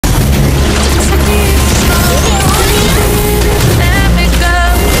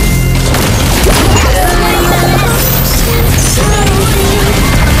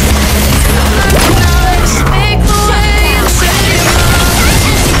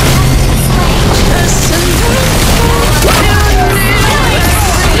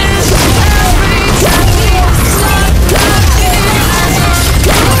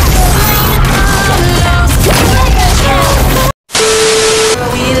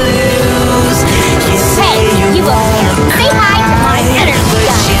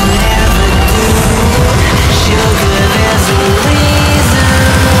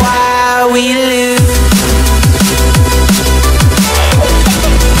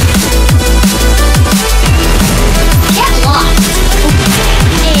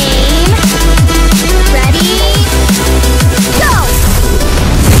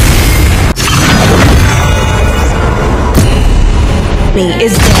enemy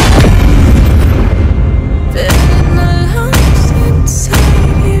is dead.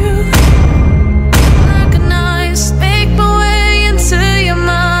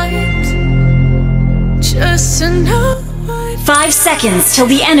 Just to know 5 seconds till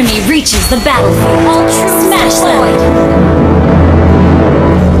the enemy reaches the battlefield. All troops smash them.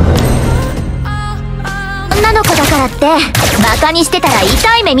 女の子だからってバカにしてたら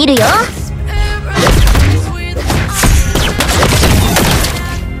痛い目見るよ。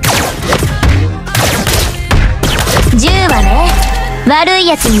銃はね、悪い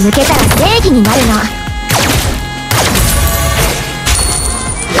やつに向けたら正義になるの。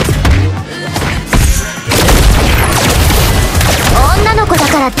女の子だ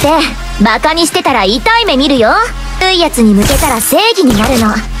からってバカにしてたら痛い目見るよ。悪いやつに向けたら正義になるの。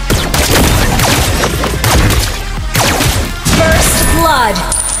First blood.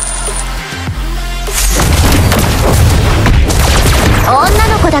 女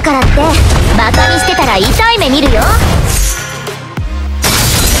の子だからってバカにしてたら痛い目見るよ。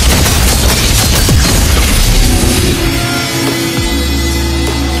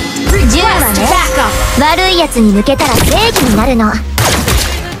銃はね、悪いやつに向けたら正義になるの。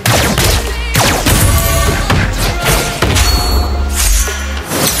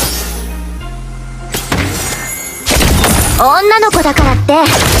女の子だからってバ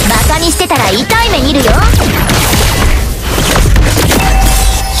カにしてたら痛い目見るよ。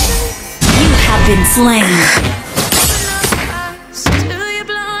You have been slain. still you're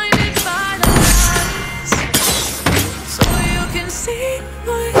blinded by the lights, so you can see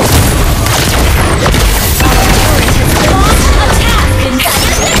my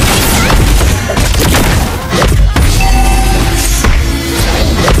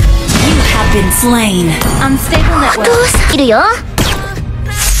You have been slain. Unstable network. どうするよ。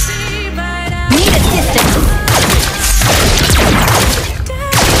Need assistance.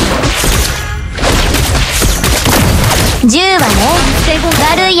 銃はね、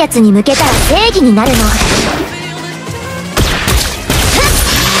悪いやつに向けたら正義になるの。An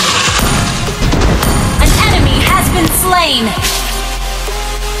enemy has been slain.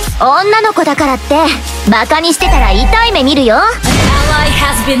 女の子だからってバカにしてたら痛い目見るよ。An ally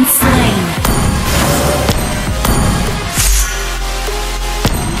has been slain.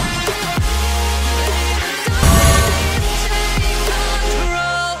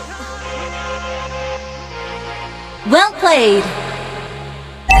 Well played.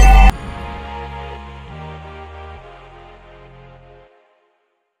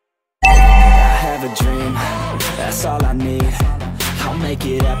 I have a dream, that's all I need. I'll make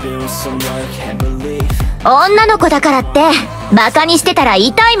it happen with some work and belief. 女の子だからってバカにしてたら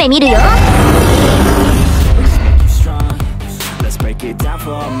痛い目見るよ。Let's break it down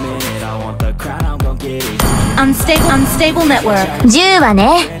for a minute. I want the crown, I'm gonna get it. Unstable network. 銃は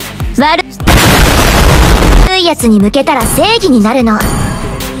ね、悪いやつに向けたら正義になるの。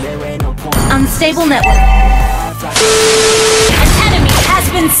Unstable network. An enemy has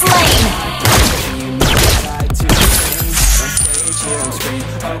been slain.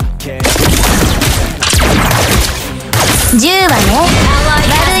 銃はね、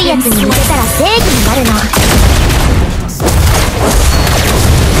悪いやつに向けたら正義になるの。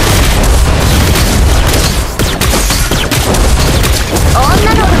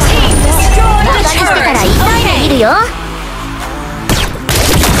女の子バカにしてたら痛い目見るよ。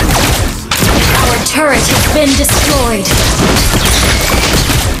Our turret has been destroyed.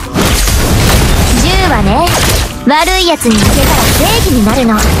 銃はね、悪いやつに向けたら正義になる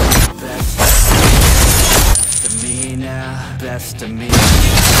の。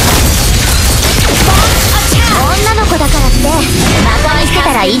女の子だからってバカにして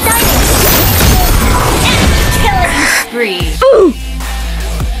たら痛い目。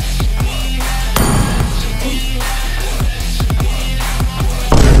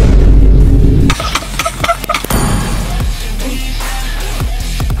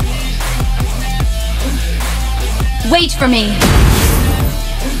Wait for me.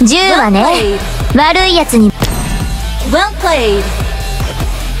 銃はね、悪いやつに Well played. こ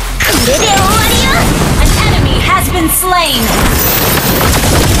れで終わりよ。 An enemy has been slain.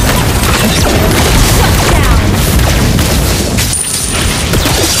 Shut down.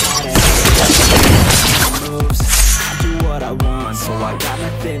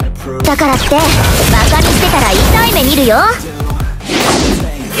 だからってバカにしてたら痛い目見るよ。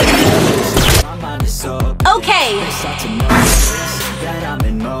Okay.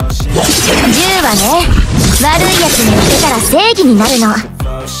 銃はね、悪いやつに向けたら正義になるの。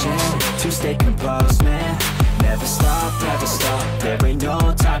Never stop, never stop, there ain't no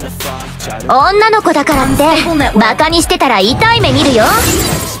time to fall. Try to 女の子だからってバカにしてたら痛い目見るよ。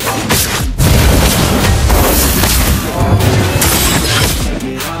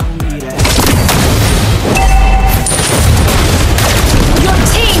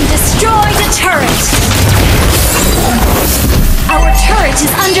 Destroy the turret! Our turret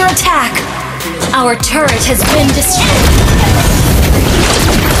is under attack! Our turret has been destroyed!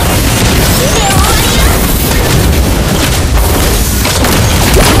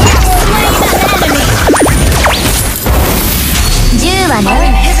 Our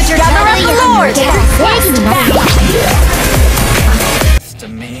inhibitor tower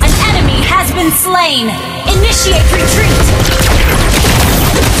An enemy has been slain! Initiate retreat!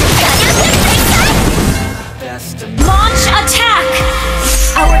 Launch attack!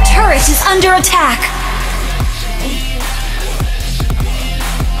 Our turret is under attack!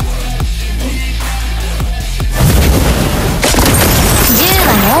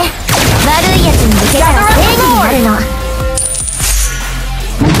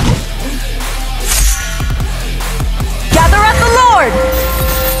 Gather up the Lord!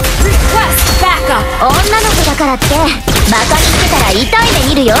 Request backup! 女の子だからってバカにしてたら痛い目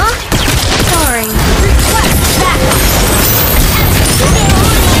見るよ。 Sorry. Request backup!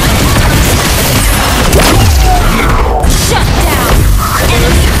 Shut down!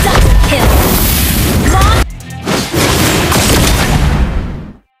 Enemy double kill!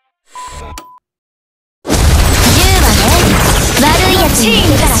 Team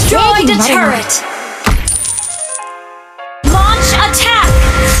destroyed the turret! Launch attack!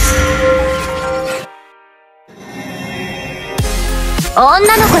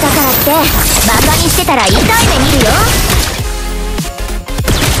 女の子だからってバカにしてたら痛い目見るよ。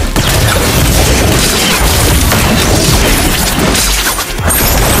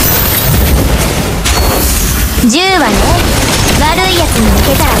銃はね、悪いやつに向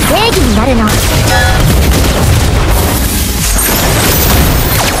けたら正義になるの。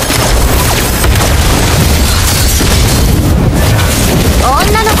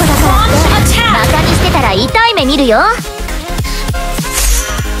女の子だからってバカにしてたら痛い目見るよ。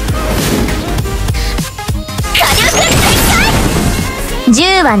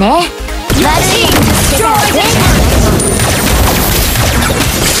 銃はね、悪いやつにしてたら正義になる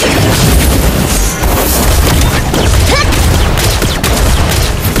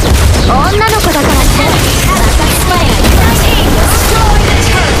の。女の子だからってバカにしてたら痛い目見るよ。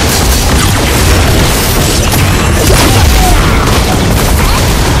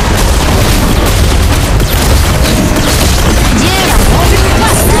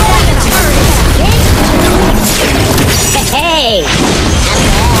 Hey!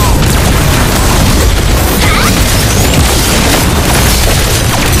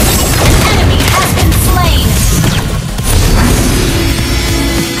 An enemy has been slain!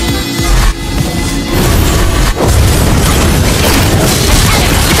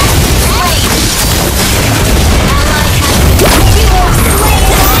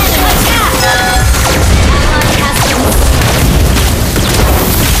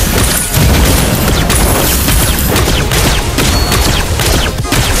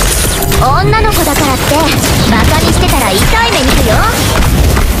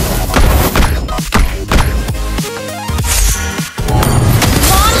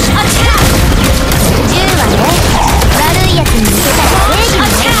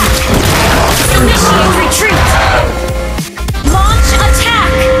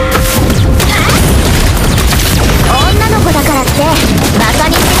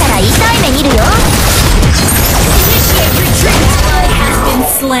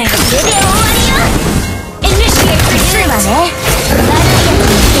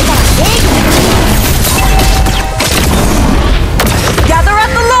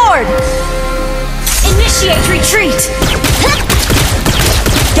 Retreat!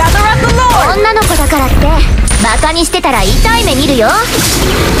 女の子だからってバカにしてたら痛い目見るよ。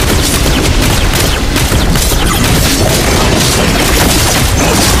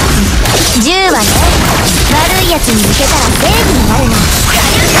銃はね、悪いやつに向けたら正義になるの。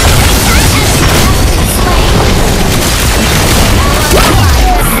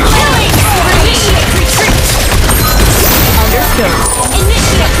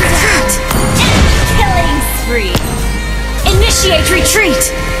Initiate retreat!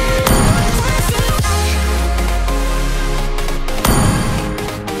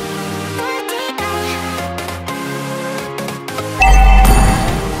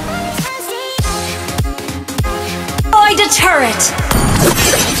 Destroy the turret!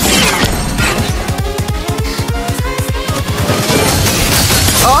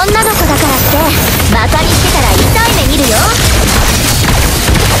 女の子だからってバカにしてたら痛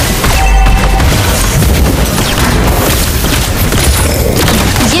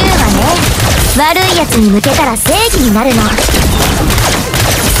悪いやつに向けたら正義になるの。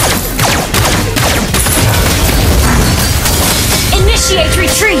Initiate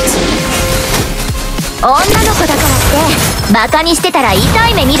retreat. 女の子だからってバカにしてたら痛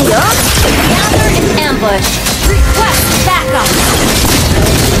い目見るよ。 Gather and ambush. Request backup.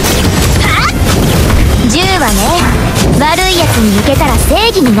 銃はね、悪いやつに向けたら正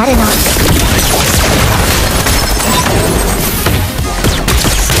義になるの。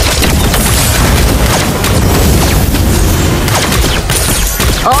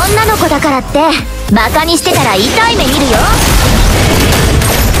女の子だからってバカにしてたら痛い目見るよ。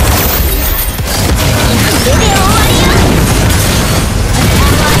これで終わりよ。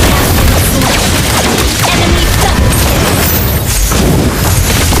 Enemy double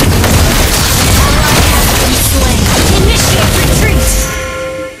slain. Initiate retreat.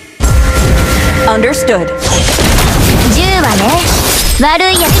 Understood. 銃はね、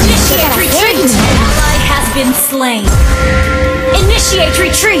悪いやつに向けたら Initiate 正義 retreat. になる。 Ally has been slain. Initiate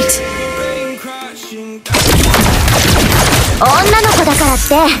retreat. 女の子だからっ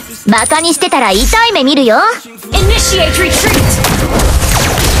てバカにしてたら痛い目見るよ。 Initiate retreat.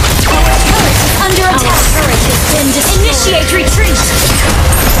 Our turret is under attack. Our turret has been destroyed. Initiate retreat.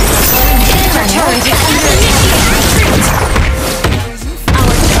 Our turret is under attack. Retreat.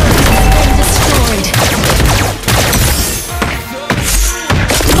 Our turret has been destroyed.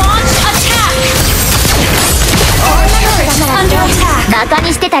 Launch attack. Our turret is under attack. バカに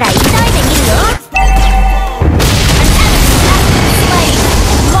してたら痛い目見るよ。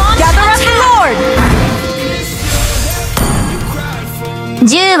 Gather up the Lord.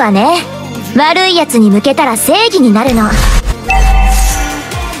 銃はね、悪いやつに向けたら正義になるの。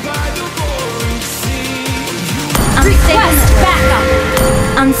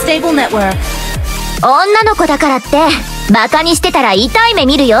 Unstable network. 女の子だからってバカにしてたら痛い目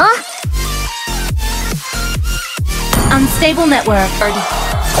見るよ。 Unstable network.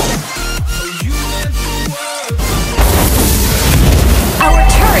 Our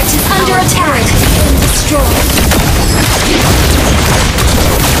turret is under attack. Has been destroyed. Our inhibitor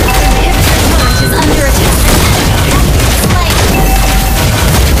turret is under attack.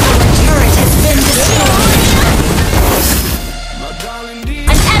 Our turret has been destroyed.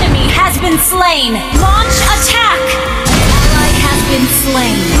 An enemy has been slain. Launch attack. Ally has been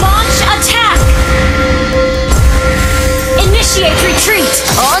slain. Launch attack. Initiate retreat.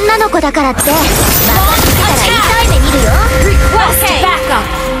 女の子だからってバカにしてたら痛い目見るよ。 Request backup.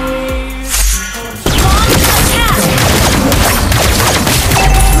 Launch attack.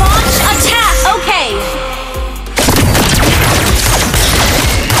 Launch attack. Okay.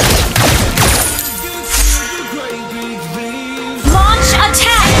 Launch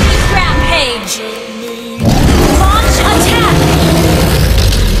attack. Rampage. Launch attack.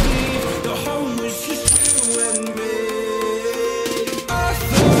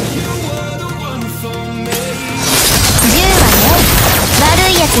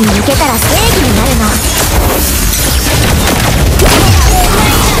やつに向けたら正義になるの。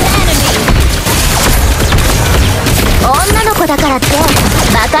女の子だからって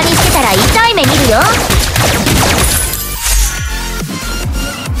バカにしてたら痛い目見るよ。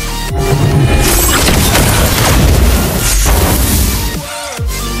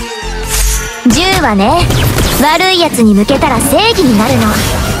銃はね、悪いやつに向けたら正義になるの。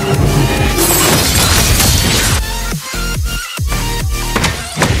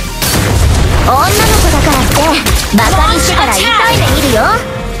女の子だからってバカにしてたら痛い目見るよ。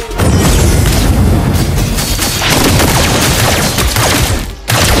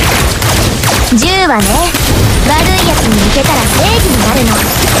銃はね、悪いやつに向けたら正義になるの。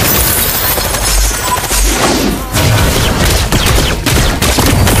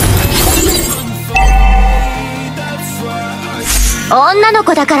女の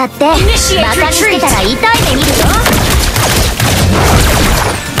子だからってバカにしてたら痛い目見るよ。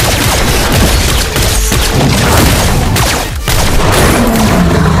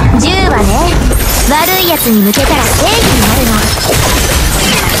銃はね、悪いやつに向けたら正義になるの。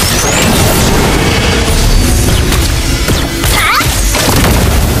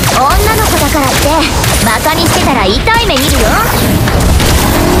女の子だからってバカにしてたら痛い目見るよ。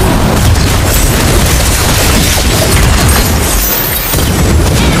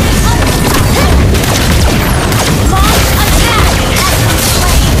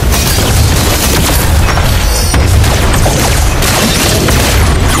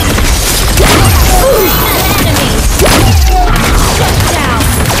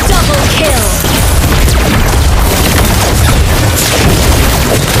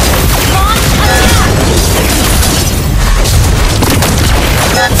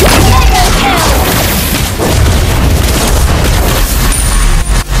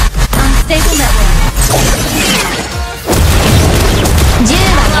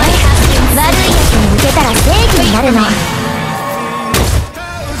なるの。